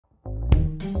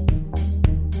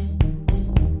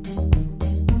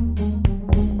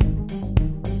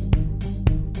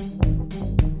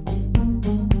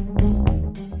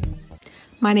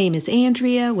My name is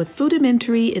Andrea with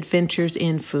Foodamentary Adventures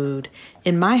in Food.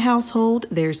 In my household,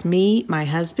 there's me, my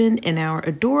husband, and our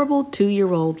adorable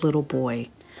 2-year-old little boy.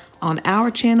 On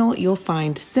our channel, you'll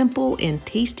find simple and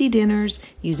tasty dinners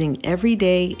using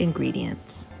everyday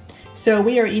ingredients. So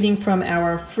we are eating from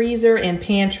our freezer and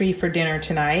pantry for dinner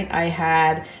tonight. I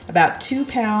had about 2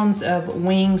 pounds of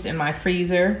wings in my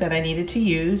freezer that I needed to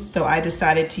use, so I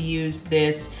decided to use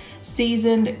this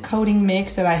seasoned coating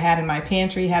mix that I had in my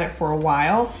pantry. Had it for a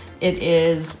while. It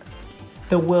is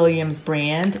the Williams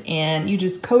brand, and you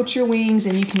just coat your wings,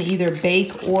 and you can either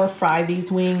bake or fry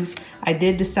these wings. I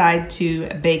did decide to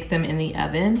bake them in the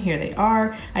oven. Here they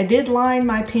are. I did line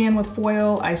my pan with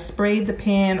foil. I sprayed the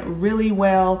pan really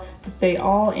well, but they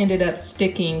all ended up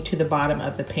sticking to the bottom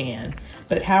of the pan.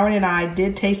 But Howard and I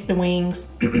did taste the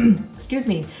wings. Excuse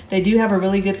me. They do have a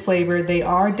really good flavor. They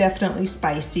are definitely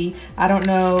spicy. I don't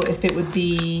know if it would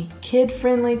be kid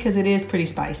friendly because it is pretty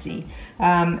spicy.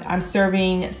 I'm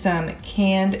serving some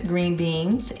canned green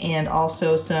beans and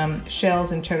also some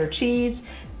shells and cheddar cheese.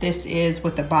 This is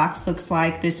what the box looks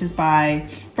like. This is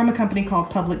from a company called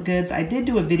Public Goods. I did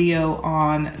do a video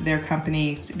on their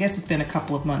company. I guess it's been a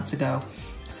couple of months ago.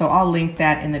 So I'll link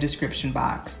that in the description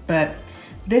box. But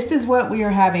this is what we are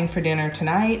having for dinner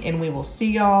tonight, and we will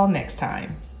see y'all next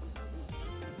time.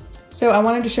 So I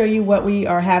wanted to show you what we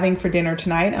are having for dinner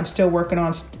tonight. I'm still working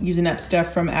on using up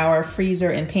stuff from our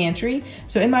freezer and pantry.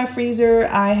 So in my freezer,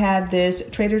 I had this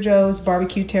Trader Joe's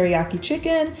barbecue teriyaki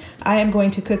chicken. I am going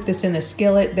to cook this in the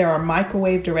skillet. There are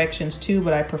microwave directions too,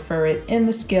 but I prefer it in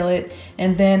the skillet.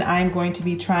 And then I'm going to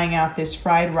be trying out this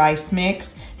fried rice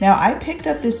mix. Now I picked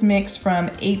up this mix from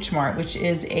H Mart, which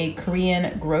is a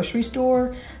Korean grocery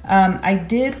store. I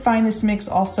did find this mix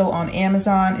also on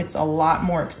Amazon. It's a lot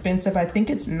more expensive. I think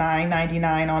it's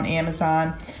 $9.99 on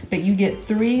Amazon, but you get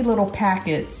 3 little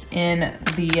packets in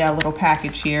the little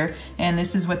package here, and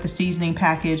this is what the seasoning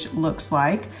package looks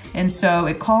like. And so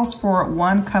it calls for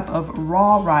 1 cup of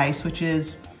raw rice, which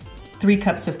is 3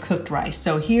 cups of cooked rice.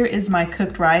 So here is my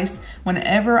cooked rice.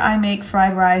 Whenever I make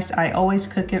fried rice, I always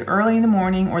cook it early in the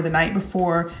morning or the night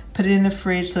before, put it in the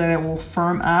fridge so that it will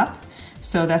firm up.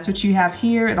 So that's what you have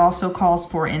here. It also calls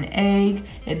for an egg.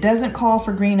 It doesn't call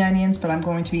for green onions, but I'm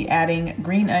going to be adding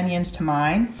green onions to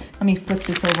mine. Let me flip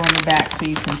this over on the back so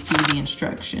you can see the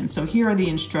instructions. So here are the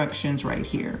instructions right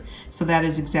here. So that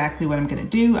is exactly what I'm gonna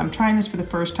do. I'm trying this for the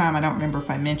first time. I don't remember if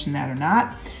I mentioned that or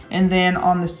not. And then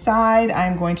on the side,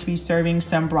 I'm going to be serving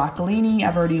some broccolini.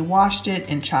 I've already washed it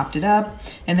and chopped it up.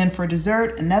 And then for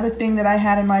dessert, another thing that I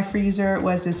had in my freezer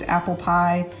was this apple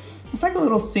pie. It's like a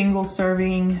little single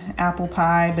serving apple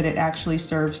pie, but it actually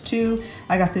serves 2.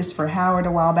 I got this for Howard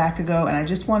a while back ago, and I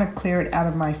just want to clear it out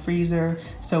of my freezer.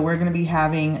 So we're going to be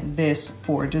having this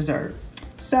for dessert.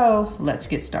 So let's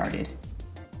get started.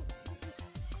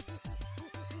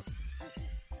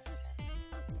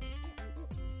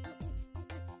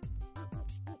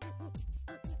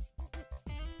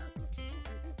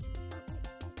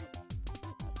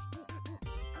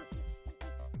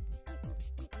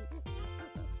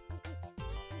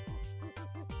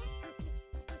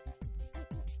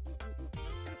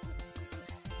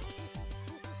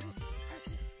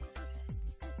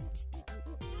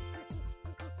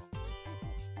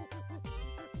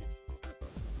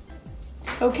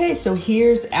 Okay, so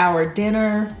here's our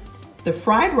dinner. The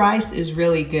fried rice is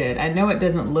really good. I know it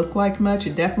doesn't look like much.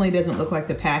 It definitely doesn't look like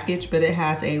the package, but it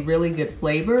has a really good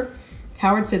flavor.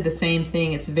 Howard said the same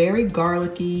thing. It's very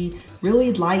garlicky,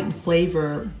 really light in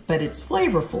flavor, but it's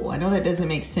flavorful. I know that doesn't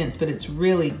make sense, but it's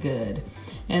really good.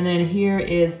 And then here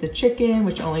is the chicken,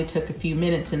 which only took a few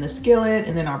minutes in the skillet,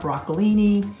 and then our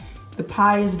broccolini. The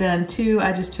pie is done too.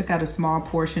 I just took out a small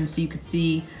portion so you could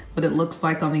see what it looks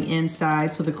like on the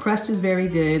inside. So the crust is very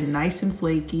good, nice and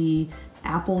flaky.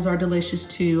 Apples are delicious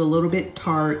too, a little bit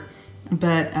tart,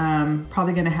 but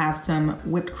probably gonna have some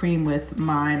whipped cream with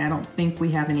mine. I don't think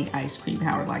we have any ice cream.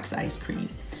 Howard likes ice cream.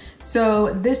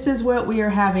 So this is what we are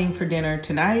having for dinner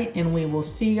tonight, and we will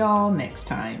see y'all next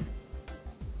time.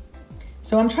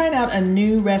 So I'm trying out a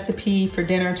new recipe for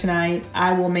dinner tonight.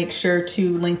 I will make sure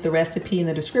to link the recipe in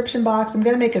the description box. I'm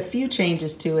gonna make a few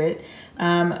changes to it,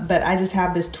 but I just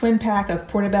have this twin pack of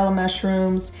portobello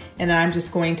mushrooms, and then I'm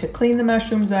just going to clean the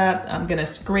mushrooms up. I'm gonna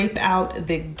scrape out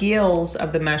the gills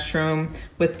of the mushroom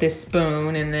with this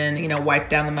spoon, and then wipe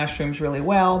down the mushrooms really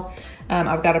well.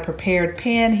 I've got a prepared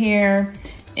pan here.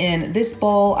 In this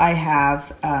bowl, I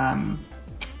have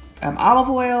olive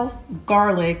oil,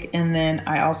 garlic, and then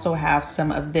I also have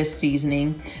some of this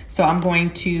seasoning. So I'm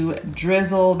going to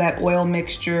drizzle that oil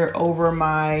mixture over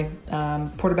my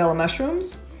portobello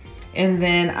mushrooms. And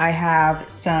then I have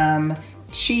some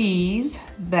cheese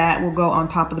that will go on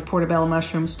top of the portobello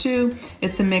mushrooms too.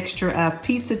 It's a mixture of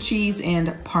pizza cheese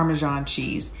and Parmesan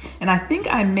cheese. And I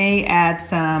think I may add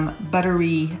some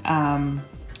buttery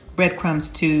breadcrumbs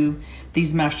to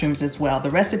these mushrooms as well. The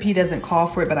recipe doesn't call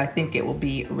for it, but I think it will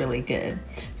be really good.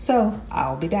 So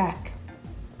I'll be back.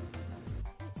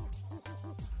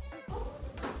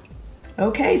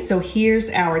 Okay, so here's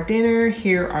our dinner.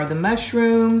 Here are the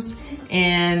mushrooms.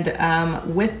 And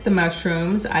with the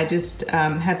mushrooms, I just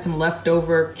had some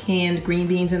leftover canned green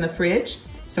beans in the fridge.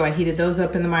 So I heated those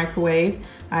up in the microwave.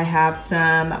 I have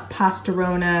some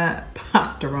pastaroni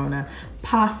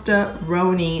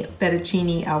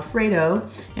fettuccine Alfredo,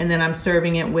 and then I'm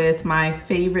serving it with my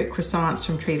favorite croissants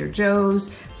from Trader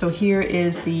Joe's. So here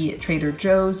is the Trader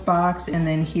Joe's box, and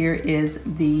then here is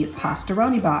the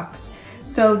pastaroni box.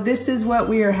 So this is what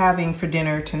we are having for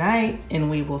dinner tonight, and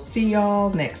we will see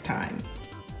y'all next time.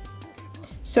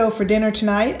 So for dinner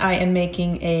tonight, I am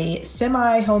making a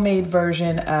semi-homemade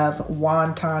version of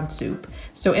wonton soup.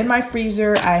 So in my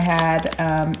freezer, I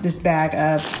had this bag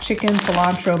of chicken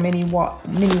cilantro mini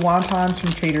wontons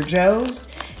from Trader Joe's.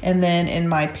 And then in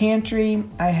my pantry,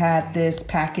 I had this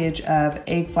package of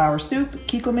egg flour soup,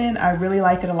 Kikkoman. I really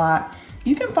like it a lot.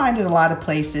 You can find it a lot of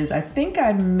places. I think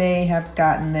I may have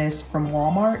gotten this from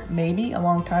Walmart, maybe a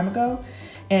long time ago.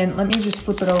 And let me just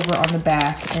flip it over on the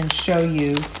back and show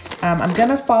you. I'm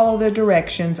gonna follow the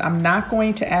directions. I'm not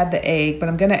going to add the egg, but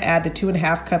I'm gonna add the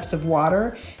 2.5 cups of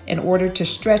water. In order to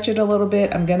stretch it a little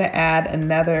bit, I'm gonna add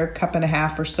another 1.5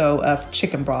 cups or so of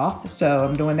chicken broth. So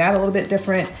I'm doing that a little bit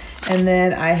different. And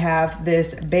then I have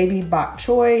this baby bok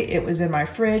choy. It was in my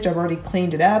fridge. I've already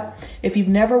cleaned it up. If you've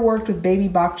never worked with baby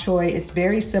bok choy, it's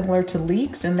very similar to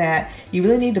leeks in that you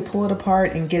really need to pull it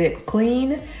apart and get it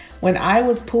clean. When I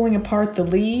was pulling apart the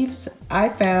leaves, I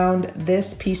found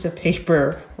this piece of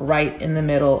paper right in the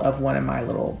middle of one of my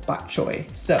little bok choy.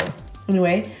 So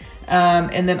anyway,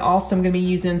 and then also I'm gonna be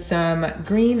using some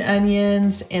green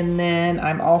onions, and then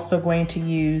I'm also going to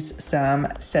use some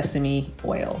sesame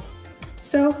oil.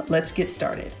 So let's get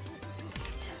started.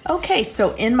 Okay,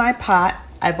 so in my pot,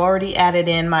 I've already added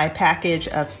in my package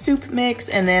of soup mix,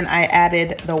 and then I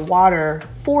added the water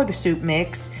for the soup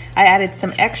mix. I added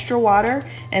some extra water,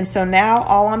 and so now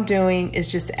all I'm doing is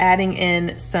just adding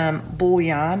in some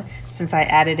bouillon since I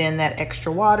added in that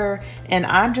extra water, and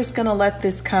I'm just gonna let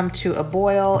this come to a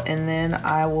boil, and then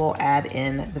I will add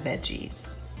in the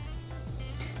veggies.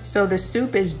 So the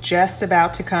soup is just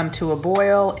about to come to a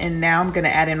boil, and now I'm gonna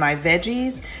add in my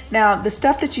veggies. Now, the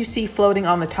stuff that you see floating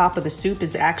on the top of the soup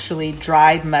is actually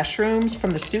dried mushrooms from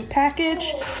the soup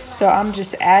package. So I'm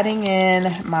just adding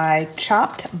in my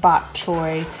chopped bok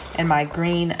choy and my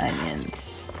green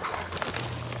onions.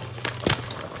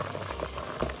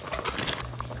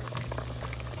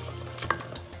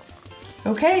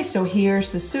 Okay, so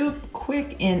here's the soup.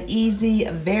 Quick and easy,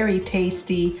 very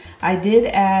tasty. I did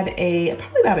add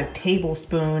probably about a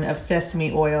tablespoon of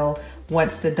sesame oil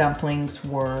once the dumplings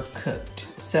were cooked.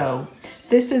 So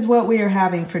this is what we are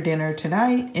having for dinner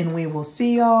tonight, and we will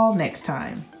see y'all next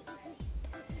time.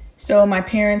 So my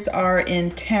parents are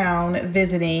in town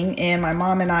visiting, and my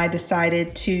mom and I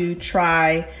decided to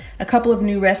try a couple of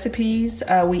new recipes.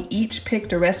 We each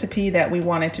picked a recipe that we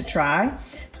wanted to try.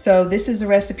 So this is a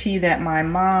recipe that my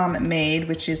mom made,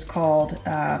 which is called,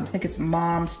 I think it's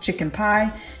Mom's Chicken Pie.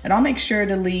 And I'll make sure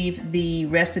to leave the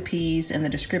recipes in the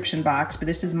description box, but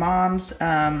this is Mom's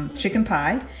Chicken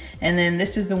Pie. And then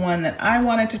this is the one that I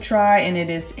wanted to try, and it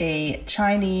is a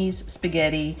Chinese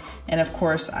spaghetti. And of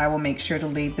course, I will make sure to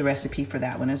leave the recipe for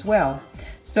that one as well.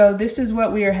 So this is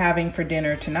what we are having for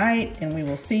dinner tonight, and we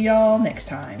will see y'all next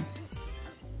time.